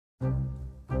The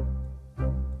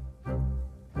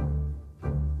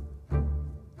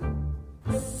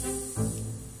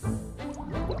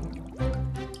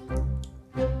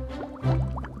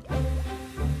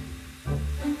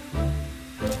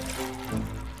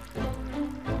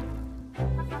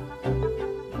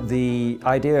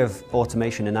idea of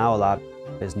automation in our lab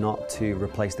is not to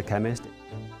replace the chemist,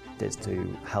 it's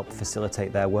to help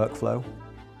facilitate their workflow.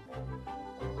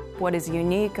 What is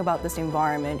unique about this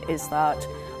environment is that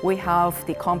we have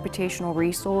the computational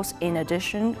resource in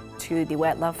addition to the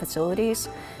wet lab facilities,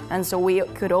 and so we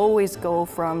could always go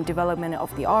from development of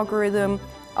the algorithm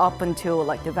up until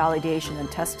the validation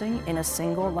and testing in a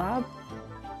single lab.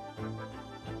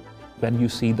 When you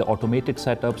see the automated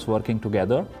setups working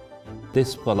together,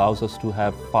 this allows us to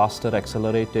have faster,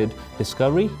 accelerated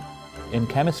discovery in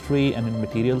chemistry and in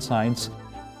material science.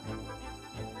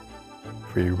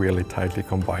 We really tightly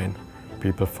combine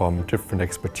people from different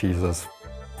expertises,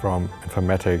 from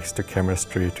informatics to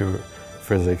chemistry to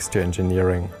physics to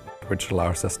engineering, which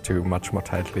allows us to much more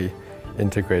tightly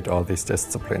integrate all these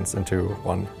disciplines into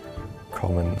one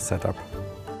common setup.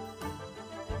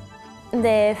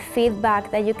 The feedback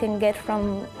that you can get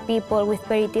from people with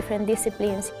very different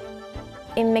disciplines,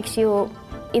 it makes you,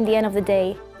 in the end of the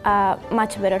day, a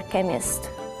much better chemist.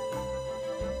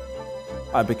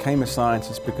 I became a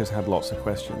scientist because I had lots of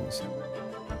questions.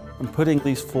 And putting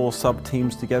these 4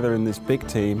 sub-teams together in this big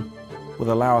team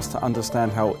will allow us to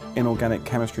understand how inorganic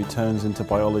chemistry turns into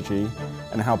biology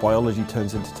and how biology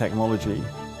turns into technology.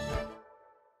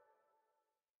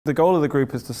 The goal of the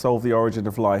group is to solve the origin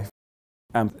of life,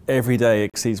 and every day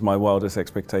exceeds my wildest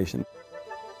expectation.